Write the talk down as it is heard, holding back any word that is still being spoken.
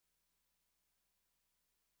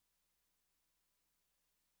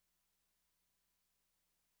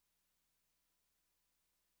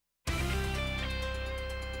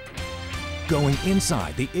going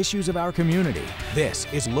inside the issues of our community. This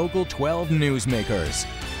is Local 12 Newsmakers.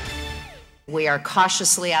 We are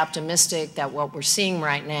cautiously optimistic that what we're seeing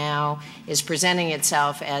right now is presenting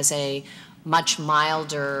itself as a much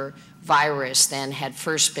milder virus than had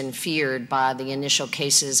first been feared by the initial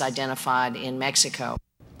cases identified in Mexico.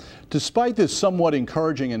 Despite this somewhat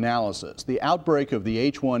encouraging analysis, the outbreak of the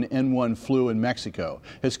H1N1 flu in Mexico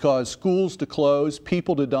has caused schools to close,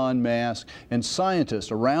 people to don masks, and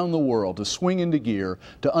scientists around the world to swing into gear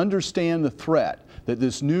to understand the threat that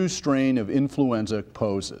this new strain of influenza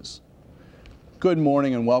poses. Good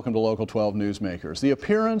morning and welcome to Local 12 Newsmakers. The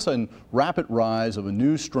appearance and rapid rise of a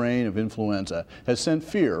new strain of influenza has sent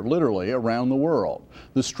fear literally around the world.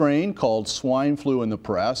 The strain, called swine flu in the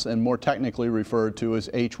press and more technically referred to as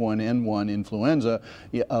H1N1 influenza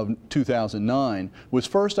of 2009, was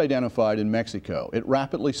first identified in Mexico. It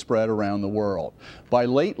rapidly spread around the world. By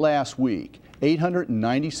late last week,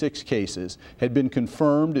 896 cases had been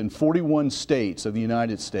confirmed in 41 states of the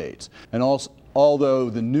United States, and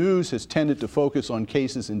although the news has tended to focus on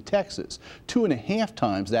cases in Texas, 2.5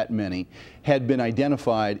 times that many had been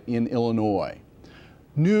identified in Illinois.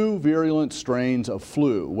 New virulent strains of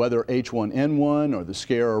flu, whether H1N1 or the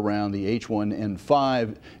scare around the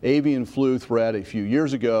H1N5 avian flu threat a few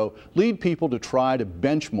years ago, lead people to try to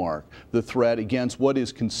benchmark the threat against what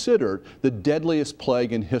is considered the deadliest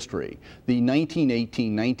plague in history, the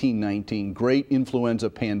 1918-1919 Great Influenza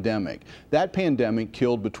Pandemic. That pandemic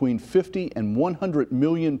killed between 50 and 100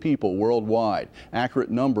 million people worldwide.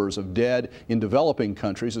 Accurate numbers of dead in developing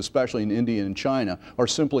countries, especially in India and China, are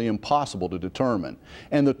simply impossible to determine.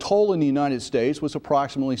 And the toll in the United States was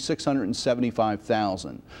approximately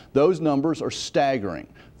 675,000. Those numbers are staggering.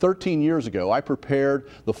 13 years ago, I prepared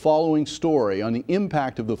the following story on the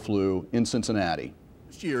impact of the flu in Cincinnati.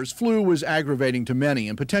 This year's flu was aggravating to many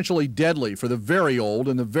and potentially deadly for the very old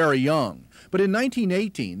and the very young. But in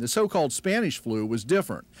 1918, the so-called Spanish flu was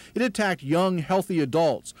different. It attacked young, healthy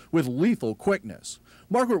adults with lethal quickness.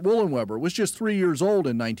 Margaret Woolenweber was just 3 years old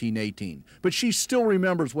in 1918, but she still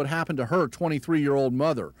remembers what happened to her 23-year-old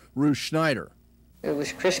mother, Ruth Schneider. It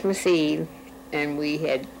was Christmas Eve, and we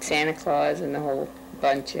had Santa Claus and the whole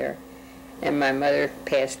bunch there, and my mother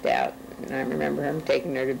passed out, and I remember him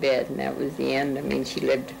taking her to bed, and that was the end. I mean, she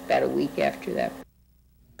lived about a week after that.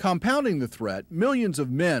 Compounding the threat, millions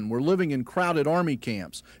of men were living in crowded army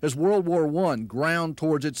camps as World War I ground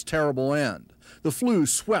towards its terrible end. The flu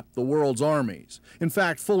swept the world's armies. In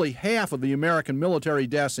fact, fully half of the American military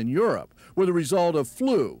deaths in Europe were the result of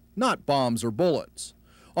flu, not bombs or bullets.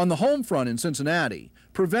 On the home front in Cincinnati,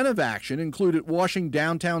 preventive action included washing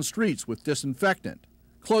downtown streets with disinfectant,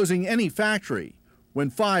 closing any factory when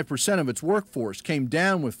 5% of its workforce came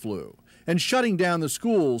down with flu, and shutting down the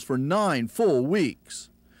schools for 9 full weeks.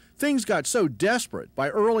 Things got so desperate, by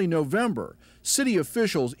early November, city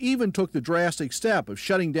officials even took the drastic step of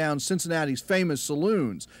shutting down Cincinnati's famous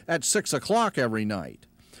saloons at 6 o'clock every night.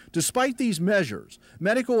 Despite these measures,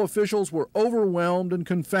 medical officials were overwhelmed and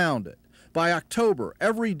confounded. By October,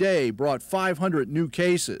 every day brought 500 new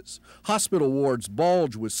cases. Hospital wards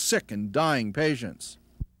bulged with sick and dying patients.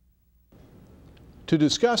 To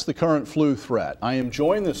discuss the current flu threat, I am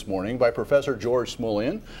joined this morning by Professor George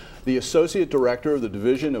Smulian, the Associate Director of the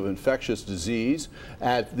Division of Infectious Disease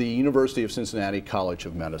at the University of Cincinnati College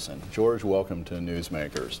of Medicine. George, welcome to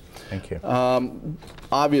Newsmakers. Thank you.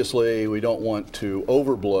 Obviously, we don't want to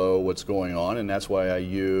overblow what's going on, and that's why I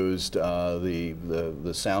used the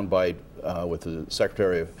soundbite with the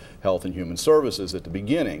Secretary of Health and Human Services at the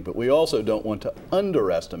beginning. But we also don't want to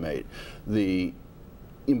underestimate the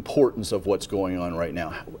importance of what's going on right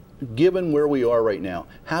now. Given where we are right now,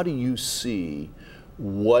 how do you see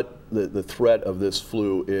what the threat of this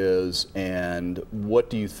flu is, and what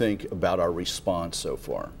do you think about our response so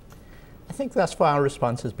far? I think thus far our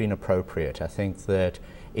response has been appropriate. I think that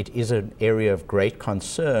it is an area of great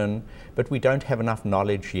concern, but we don't have enough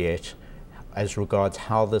knowledge yet as regards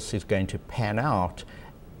how this is going to pan out,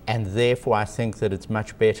 and therefore I think that it's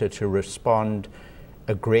much better to respond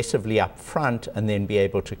aggressively up front and then be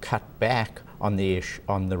able to cut back on the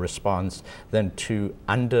response than to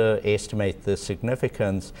underestimate the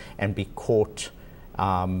significance and be caught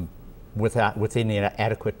with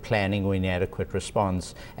inadequate planning or inadequate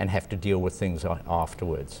response and have to deal with things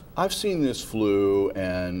afterwards. I've seen this flu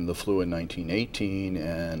and the flu in 1918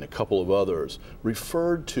 and a couple of others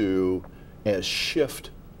referred to as shift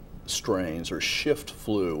strains or shift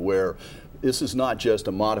flu, where this is not just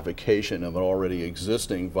a modification of an already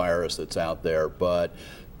existing virus that's out there, but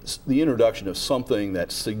the introduction of something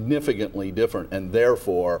that's significantly different and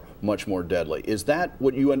therefore much more deadly. Is that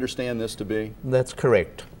what you understand this to be? That's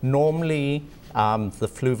correct. Normally, the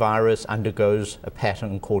flu virus undergoes a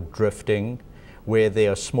pattern called drifting, where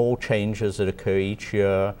there are small changes that occur each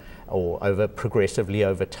year or progressively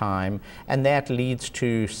over time, and that leads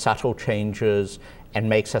to subtle changes and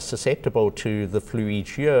makes us susceptible to the flu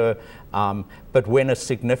each year. But when a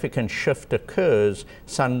significant shift occurs,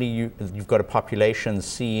 suddenly you've got a population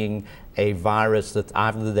seeing a virus that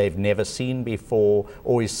either they've never seen before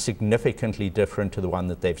or is significantly different to the one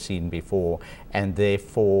that they've seen before, and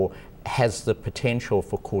therefore has the potential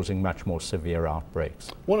for causing much more severe outbreaks.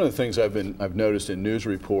 One of the things I've noticed in news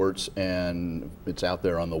reports, and it's out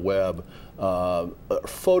there on the web,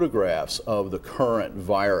 photographs of the current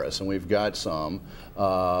virus, and we've got some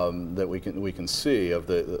that we can see of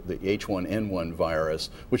the H1N1 virus,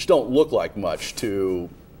 which don't look like much to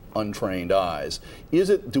untrained eyes.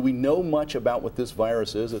 Do we know much about what this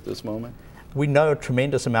virus is at this moment? We know a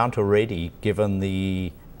tremendous amount already, given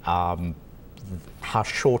the how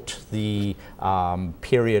short the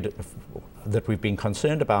period that we've been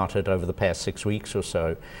concerned about it over the past 6 weeks or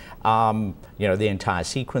so. You know, the entire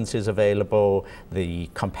sequence is available, the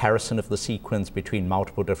comparison of the sequence between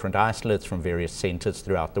multiple different isolates from various centers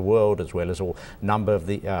throughout the world, as well as a number of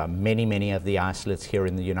the many of the isolates here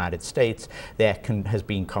in the United States, that has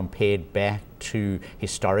been compared back to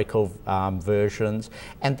historical versions,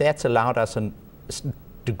 and that's allowed us a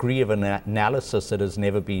degree of an analysis that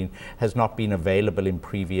has not been available in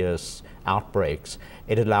previous outbreaks.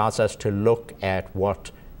 It allows us to look at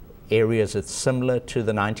what areas it's similar to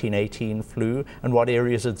the 1918 flu and what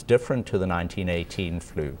areas it's different to the 1918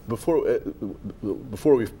 flu.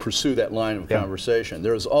 Before we pursue that line of conversation,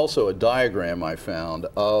 there's also a diagram I found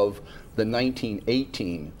of the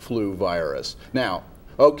 1918 flu virus. Now,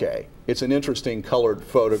 okay, it's an interesting colored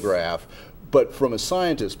photograph, but from a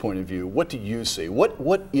scientist's point of view, what do you see?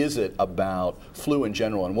 What is it about flu in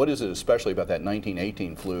general, and what is it especially about that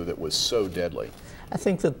 1918 flu that was so deadly? I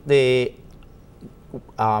think that there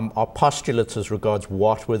are postulates as regards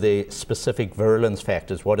what were the specific virulence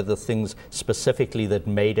factors, what are the things specifically that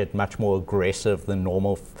made it much more aggressive than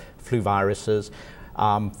normal flu viruses.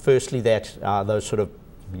 Firstly, that those sort of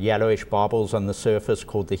yellowish baubles on the surface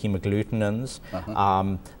called the hemagglutinins.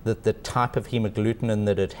 That the type of hemagglutinins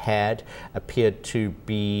that it had appeared to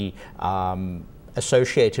be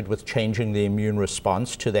associated with changing the immune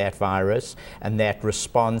response to that virus, and that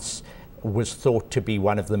response was thought to be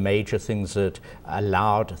one of the major things that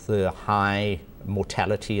allowed the high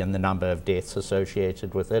mortality and the number of deaths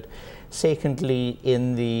associated with it. Secondly,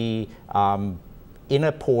 in the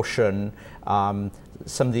inner portion,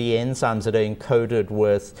 some of the enzymes that are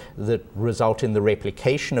encoded that result in the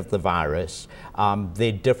replication of the virus, there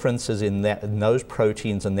are differences in those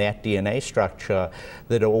proteins and that DNA structure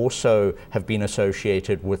that also have been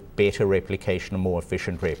associated with better replication and more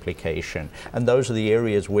efficient replication. And those are the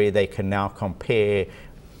areas where they can now compare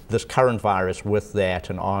this current virus with that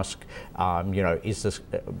and ask, you know,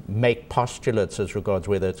 make postulates as regards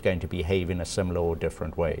whether it's going to behave in a similar or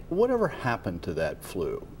different way. Whatever happened to that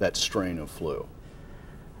flu, that strain of flu?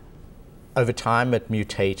 Over time it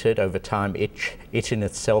mutated, over time it in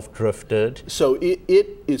itself drifted. So it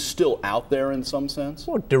is still out there in some sense?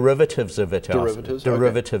 Well, derivatives of it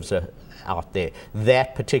Derivatives are out there.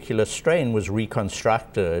 That particular strain was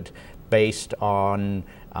reconstructed based on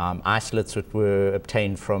isolates that were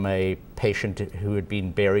obtained from a patient who had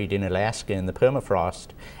been buried in Alaska in the permafrost,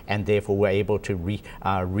 and therefore were able to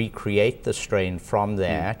recreate the strain from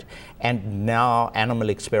that. And now animal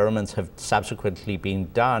experiments have subsequently been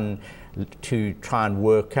done to try and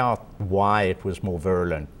work out why it was more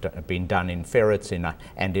virulent, been done in ferrets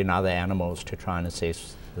and in other animals to try and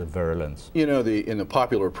assess the virulence. You know, in the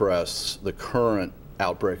popular press, the current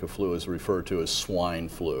outbreak of flu is referred to as swine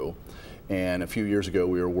flu. And a few years ago,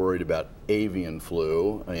 we were worried about avian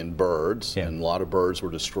flu in birds, and a lot of birds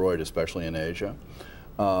were destroyed, especially in Asia,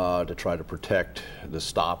 to try to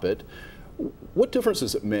stop it. What difference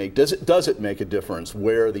does it make? Does it make a difference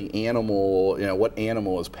where the animal, you know, what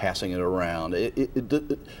animal is passing it around?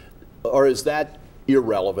 Or is that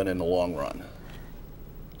irrelevant in the long run?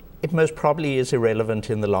 It most probably is irrelevant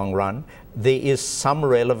in the long run. There is some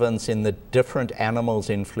relevance in the different animals'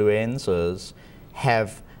 influenzas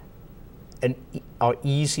are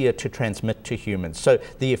easier to transmit to humans. So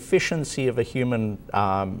the efficiency of a human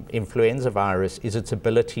influenza virus is its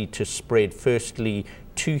ability to spread firstly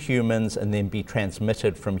to humans and then be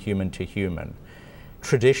transmitted from human to human.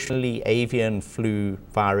 Traditionally, avian flu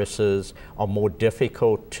viruses are more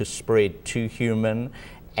difficult to spread to human,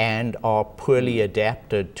 and are poorly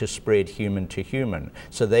adapted to spread human to human.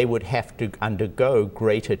 So they would have to undergo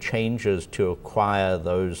greater changes to acquire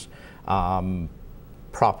those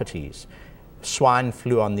properties. Swine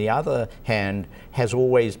flu, on the other hand, has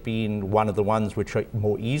always been one of the ones which are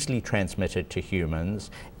more easily transmitted to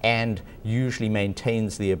humans and usually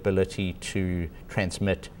maintains the ability to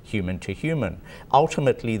transmit human to human.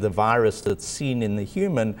 Ultimately, the virus that's seen in the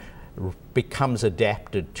human becomes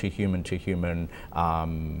adapted to human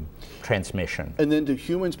transmission. And then do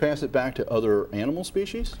humans pass it back to other animal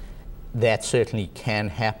species? That certainly can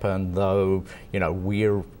happen, though,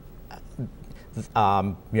 we're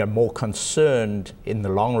more concerned in the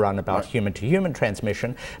long run about human-to-human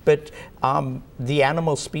transmission, but the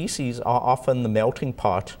animal species are often the melting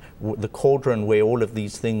pot, the cauldron where all of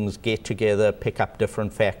these things get together, pick up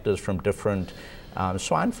different factors from different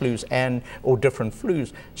swine flus or different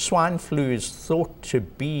flus. Swine flu is thought to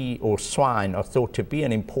be, or swine are thought to be,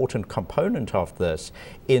 an important component of this,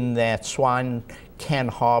 in that swine can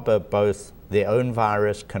harbor both their own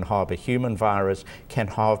virus, can harbor human virus, can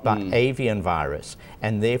harbor avian virus,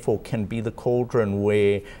 and therefore can be the cauldron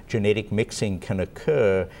where genetic mixing can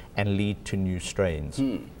occur and lead to new strains.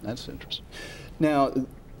 That's interesting. Now,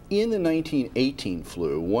 in the 1918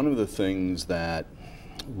 flu, one of the things that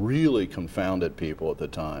really confounded people at the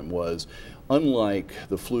time was, unlike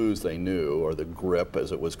the flus they knew, or the grip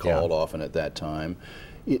as it was called often at that time,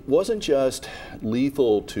 it wasn't just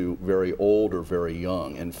lethal to very old or very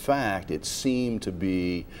young. In fact, it seemed to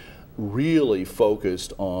be really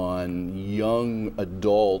focused on young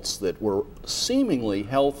adults that were seemingly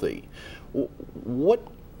healthy. What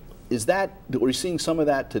is that? Are we seeing some of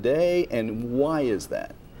that today, and why is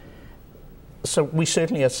that? So we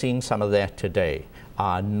certainly are seeing some of that today.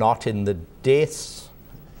 Not in the deaths,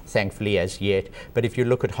 thankfully, as yet, but if you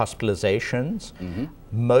look at hospitalizations,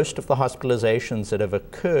 most of the hospitalizations that have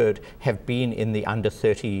occurred have been in the under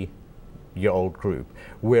 30-year-old group,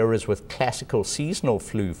 whereas with classical seasonal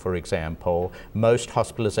flu, for example, most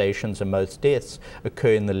hospitalizations and most deaths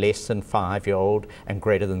occur in the less than 5-year-old and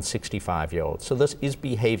greater than 65-year-old. So this is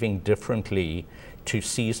behaving differently to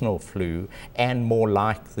seasonal flu and more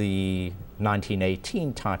like the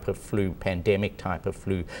 1918 type of flu, pandemic type of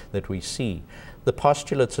flu that we see. The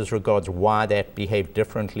postulates as regards why that behaved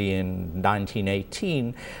differently in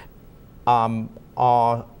 1918 there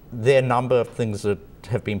are a number of things that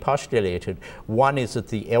have been postulated. One is that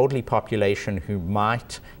the elderly population who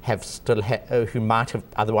might have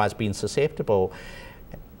otherwise been susceptible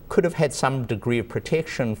could have had some degree of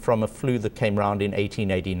protection from a flu that came around in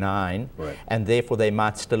 1889, and therefore they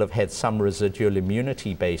might still have had some residual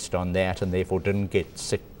immunity based on that, and therefore didn't get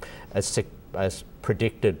sick as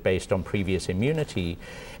predicted based on previous immunity.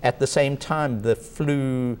 At the same time, the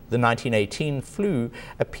 1918 flu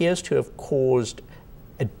appears to have caused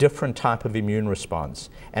a different type of immune response,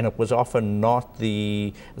 and it was often not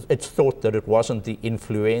it's thought that it wasn't the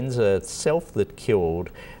influenza itself that killed,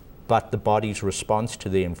 but the body's response to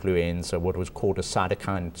the influenza, what was called a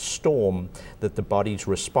cytokine storm, that the body's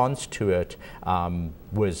response to it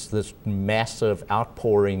was this massive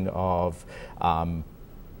outpouring of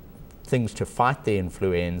things to fight the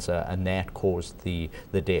influenza, and that caused the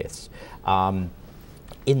deaths.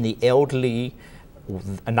 In the elderly,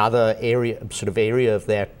 another area of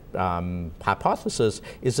that hypothesis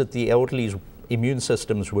is that the elderly's immune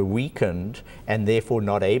systems were weakened and therefore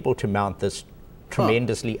not able to mount this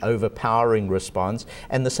tremendously overpowering response,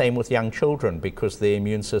 and the same with young children, because their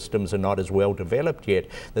immune systems are not as well developed yet,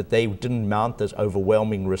 that they didn't mount this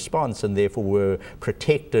overwhelming response and therefore were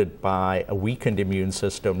protected by a weakened immune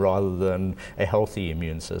system rather than a healthy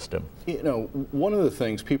immune system. One of the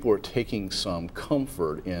things people are taking some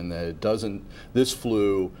comfort in that this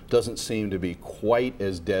flu doesn't seem to be quite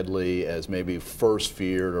as deadly as maybe first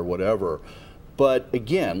feared or whatever. But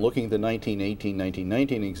again, looking at the 1918,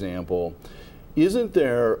 1919 example, isn't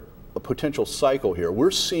there a potential cycle here? We're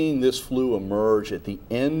seeing this flu emerge at the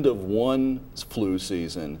end of one flu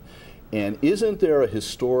season, and isn't there a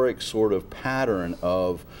historic sort of pattern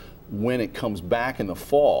of when it comes back in the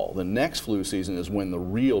fall, the next flu season is when the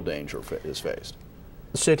real danger is faced?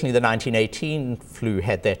 Certainly the 1918 flu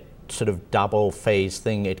had that sort of double phase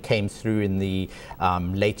thing. It came through in the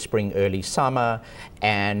late spring, early summer,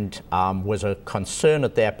 and was a concern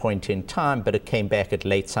at that point in time, but it came back at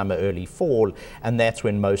late summer, early fall, and that's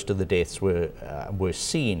when most of the deaths were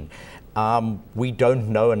seen. We don't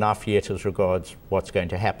know enough yet as regards what's going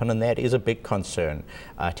to happen, and that is a big concern.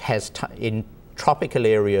 It has in tropical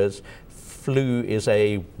areas, flu is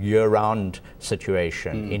a year-round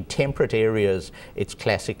situation. In temperate areas, it's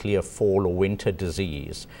classically a fall or winter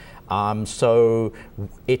disease. So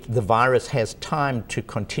the virus has time to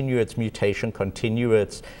continue its mutation, continue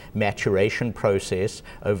its maturation process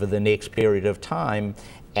over the next period of time,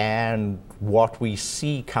 and what we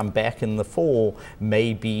see come back in the fall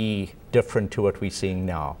may be different to what we're seeing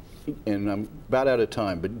now. And I'm about out of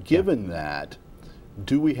time, but given that,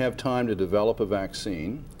 do we have time to develop a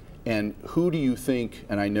vaccine? And who do you think,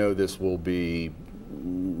 and I know this will be,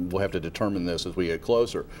 we'll have to determine this as we get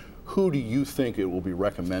closer, who do you think it will be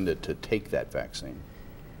recommended to take that vaccine?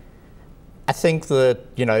 I think that,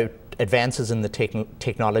 you know, advances in the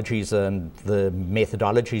technologies and the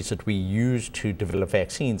methodologies that we use to develop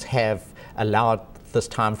vaccines have allowed this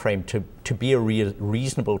time frame to be a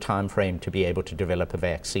reasonable time frame to be able to develop a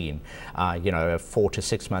vaccine. You know, a 4 to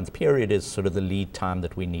 6 month period is sort of the lead time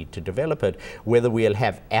that we need to develop it. Whether we'll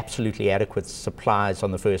have absolutely adequate supplies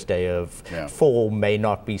on the first day of fall may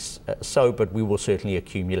not be so, but we will certainly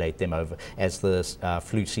accumulate them over as the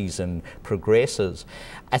flu season progresses.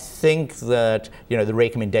 I think that, you know, the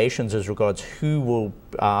recommendations as regards who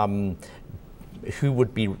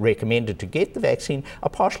would be recommended to get the vaccine are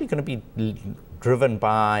partially going to be driven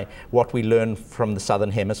by what we learn from the Southern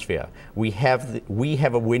Hemisphere. We have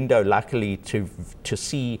a window, luckily, to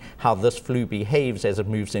see how this flu behaves as it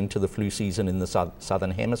moves into the flu season in the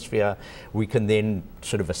Southern Hemisphere. We can then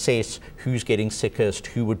sort of assess who's getting sickest,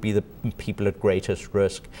 who would be the people at greatest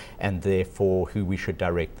risk, and therefore who we should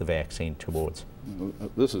direct the vaccine towards.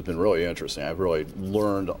 This has been really interesting. I've really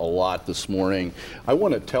learned a lot this morning. I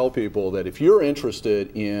want to tell people that if you're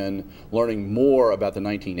interested in learning more about the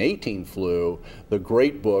 1918 flu, the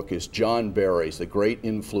great book is John Barry's The Great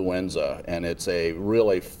Influenza, and it's a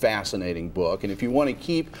really fascinating book. And if you want to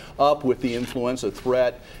keep up with the influenza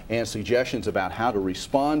threat and suggestions about how to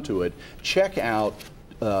respond to it, check out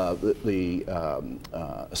the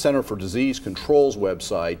Center for Disease Control's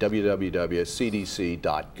website, www.cdc.gov.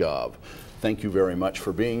 Thank you very much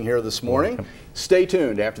for being here this morning. Stay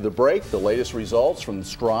tuned. After the break, the latest results from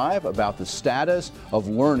Strive about the status of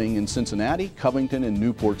learning in Cincinnati, Covington, and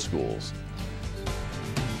Newport schools.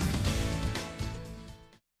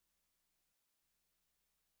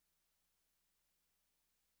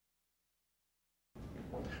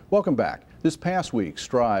 Welcome back. This past week,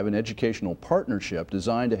 Strive, an educational partnership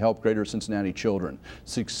designed to help Greater Cincinnati children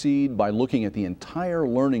succeed by looking at the entire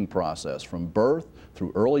learning process from birth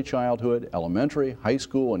through early childhood, elementary, high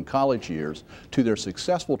school, and college years to their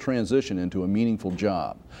successful transition into a meaningful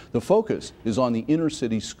job. The focus is on the inner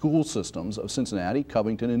city school systems of Cincinnati,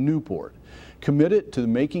 Covington, and Newport. Committed to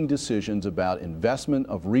making decisions about investment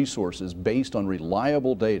of resources based on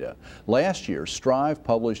reliable data, last year Strive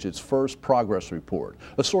published its first progress report,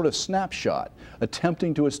 a sort of snapshot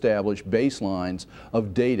attempting to establish baselines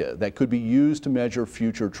of data that could be used to measure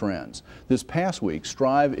future trends. This past week,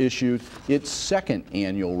 Strive issued its second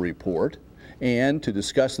annual report. And to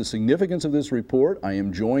discuss the significance of this report, I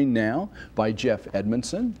am joined now by Geoff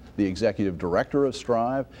Edmondson, the Executive Director of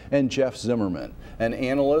Strive, and Geoff Zimmerman, an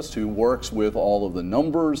analyst who works with all of the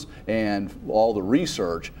numbers and all the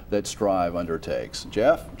research that Strive undertakes.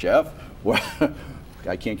 Geoff, well,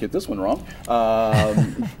 I can't get this one wrong.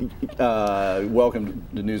 Welcome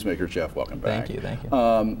to Newsmakers, Geoff. Welcome back. Thank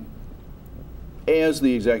you. As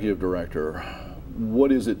the Executive Director,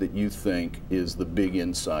 what is it that you think is the big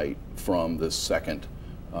insight from this second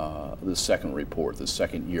report, the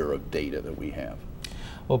second year of data that we have?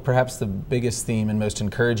 Well, perhaps the biggest theme and most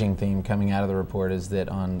encouraging theme coming out of the report is that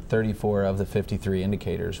on 34 of the 53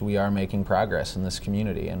 indicators, we are making progress in this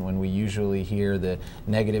community. And when we usually hear the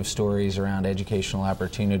negative stories around educational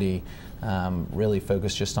opportunity really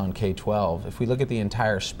focus just on K-12, if we look at the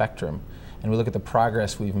entire spectrum and we look at the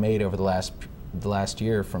progress we've made over the last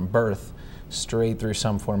year from birth straight through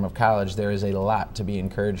some form of college, there is a lot to be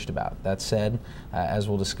encouraged about. That said, as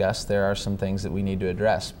we'll discuss, there are some things that we need to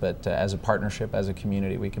address, but as a partnership, as a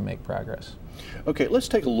community, we can make progress. Okay, let's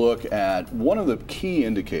take a look at one of the key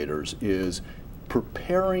indicators is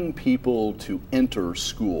preparing people to enter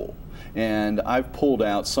school. And I've pulled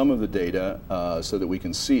out some of the data so that we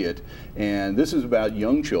can see it. And this is about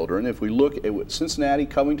young children. If we look at Cincinnati,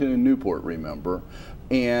 Covington, and Newport, remember.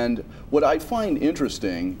 And what I find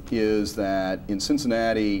interesting is that in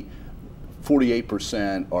Cincinnati,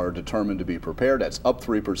 48% are determined to be prepared. That's up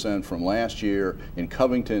 3% from last year. In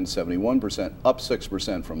Covington, 71%, up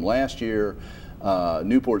 6% from last year.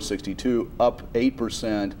 Newport, 62, up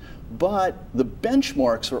 8%. But the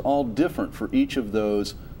benchmarks are all different for each of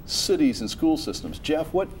those cities and school systems.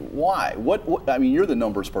 Geoff, why? I mean, you're the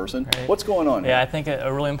numbers person. Right. What's going on here? Yeah, I think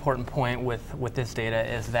a really important point with this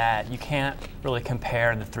data is that you can't really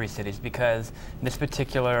compare the three cities because this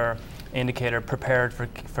particular indicator prepared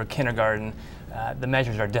for kindergarten the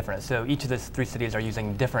measures are different. So each of the 3 cities are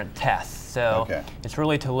using different tests. So it's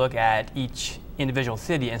really to look at each individual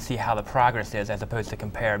city and see how the progress is, as opposed to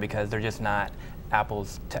compare, because they're just not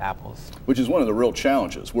apples to apples. Which is one of the real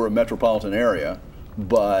challenges. We're a metropolitan area,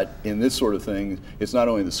 but in this sort of thing, it's not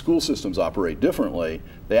only the school systems operate differently,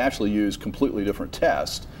 they actually use completely different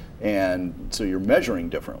tests, and so you're measuring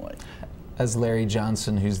differently. As Larry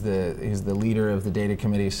Johnson, who's the leader of the data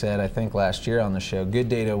committee, said, I think last year on the show, good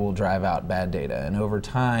data will drive out bad data. And over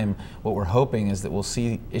time, what we're hoping is that we'll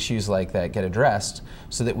see issues like that get addressed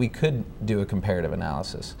so that we could do a comparative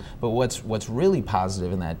analysis. But what's really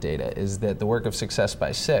positive in that data is that the work of Success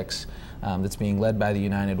by 6 that's being led by the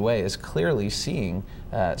United Way is clearly seeing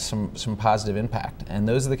some positive impact. And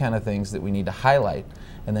those are the kind of things that we need to highlight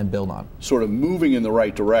and then build on. Sort of moving in the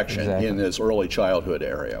right direction in this early childhood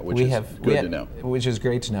area, which is good to know. Which is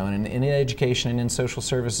great to know. And in education and in social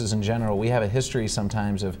services in general, we have a history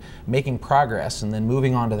sometimes of making progress and then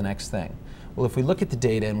moving on to the next thing. Well, if we look at the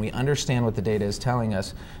data and we understand what the data is telling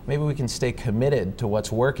us, maybe we can stay committed to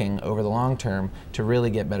what's working over the long term to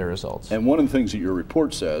really get better results. And one of the things that your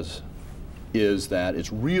report says is that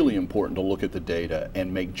it's really important to look at the data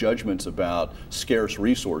and make judgments about scarce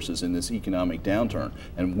resources in this economic downturn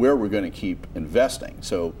and where we're going to keep investing.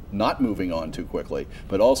 So not moving on too quickly,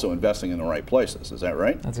 but also investing in the right places. Is that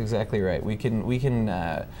right? That's exactly right. We can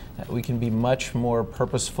be much more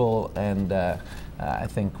purposeful and I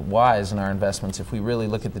think wise in our investments if we really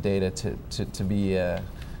look at the data to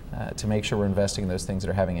make sure we're investing in those things that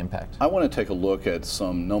are having impact. I want to take a look at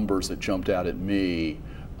some numbers that jumped out at me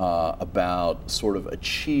about sort of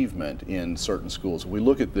achievement in certain schools. If we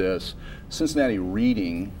look at this, Cincinnati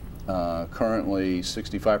reading currently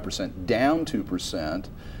 65%, down 2%,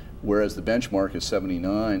 whereas the benchmark is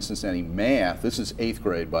 79. Cincinnati math, this is 8th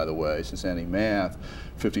grade by the way, Cincinnati math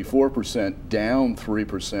 54%, down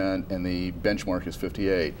 3%, and the benchmark is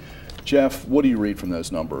 58. Geoff, what do you read from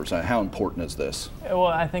those numbers? How important is this? Well,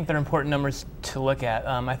 I think they're important numbers to look at.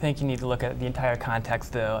 I think you need to look at the entire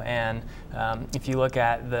context, though, and if you look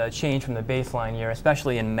at the change from the baseline year,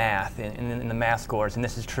 especially in math, in the math scores, and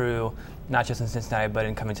this is true not just in Cincinnati, but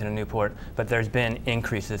in Covington and Newport, but there's been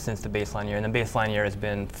increases since the baseline year, and the baseline year has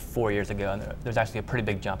been 4 years ago, and there's actually a pretty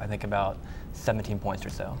big jump, I think about 17 points or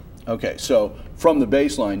so. Okay, so from the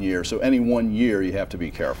baseline year, so any one year you have to be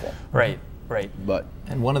careful. Right. Right.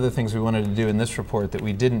 And one of the things we wanted to do in this report that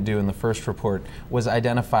we didn't do in the first report was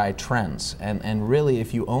identify trends. And really,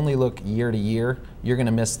 if you only look year to year, you're going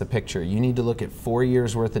to miss the picture. You need to look at 4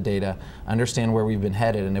 years worth of data, understand where we've been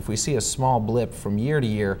headed, and if we see a small blip from year to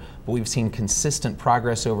year, but we've seen consistent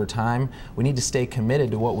progress over time, we need to stay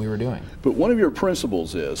committed to what we were doing. But one of your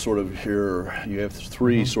principles is sort of you have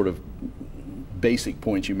 3 sort of basic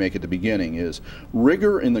points you make at the beginning is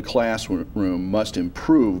rigor in the classroom must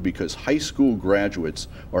improve because high school graduates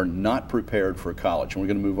are not prepared for college. And we're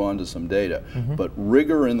going to move on to some data. But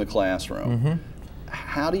rigor in the classroom,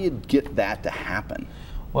 how do you get that to happen?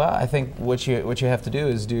 Well, I think what you have to do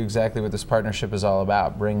is do exactly what this partnership is all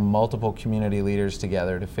about. Bring multiple community leaders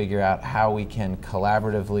together to figure out how we can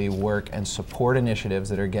collaboratively work and support initiatives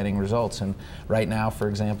that are getting results. And right now, for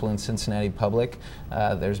example, in Cincinnati Public,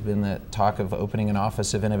 there's been the talk of opening an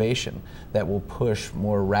Office of Innovation that will push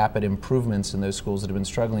more rapid improvements in those schools that have been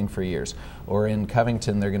struggling for years. Or in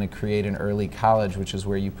Covington, they're going to create an early college, which is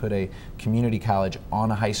where you put a community college on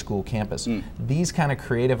a high school campus. These kind of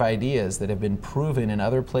creative ideas that have been proven in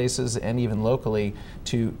other places and even locally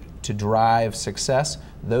to drive success,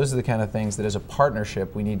 those are the kind of things that as a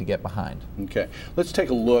partnership we need to get behind. Okay, let's take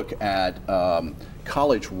a look at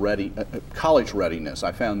college readiness.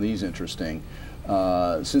 I found these interesting.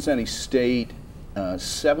 Cincinnati State,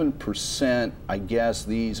 7%, I guess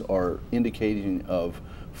these are indicating of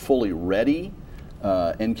fully ready.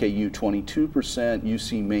 NKU 22%,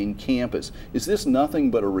 UC main campus. Is this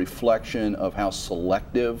nothing but a reflection of how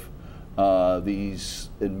selective these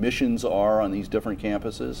admissions are on these different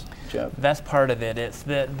campuses, Geoff? That's part of it. It's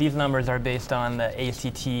that these numbers are based on the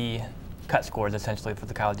ACT cut scores essentially for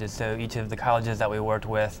the colleges. So each of the colleges that we worked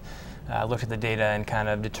with looked at the data and kind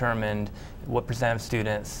of determined what percent of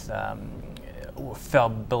students fell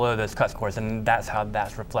below those cut scores, and that's how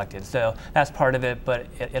that's reflected. So that's part of it, but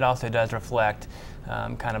it also does reflect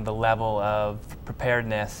kind of the level of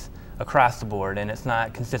preparedness across the board, and it's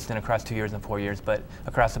not consistent across 2 years and 4 years, but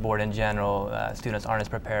across the board in general, students aren't as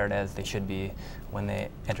prepared as they should be when they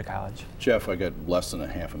enter college. Geoff, I got less than a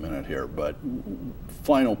half a minute here, but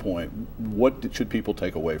final point, what should people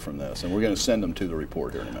take away from this? And we're going to send them to the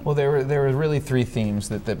report here in a minute. Well, there were really 3 themes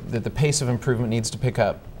that the pace of improvement needs to pick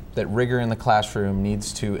up. that rigor in the classroom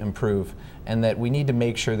needs to improve, and that we need to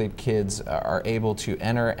make sure that kids are able to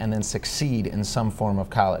enter and then succeed in some form of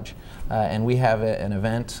college. And we have an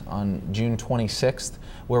event on June 26th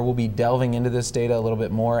where we'll be delving into this data a little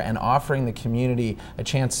bit more and offering the community a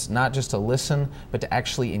chance not just to listen, but to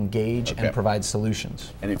actually engage and provide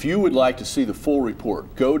solutions. And if you would like to see the full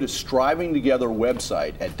report, go to Striving Together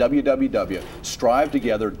website at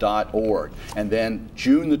www.strivetogether.org, and then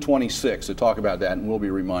June the 26th to talk about that, and we'll be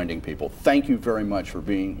reminding people. Thank you very much for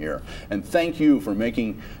being here, and thank you for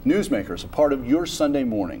making Newsmakers a part of your Sunday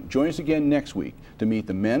morning. Join us again next week to meet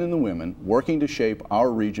the men and the women working to shape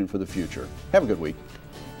our region for the future. Have a good week.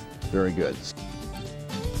 Very good.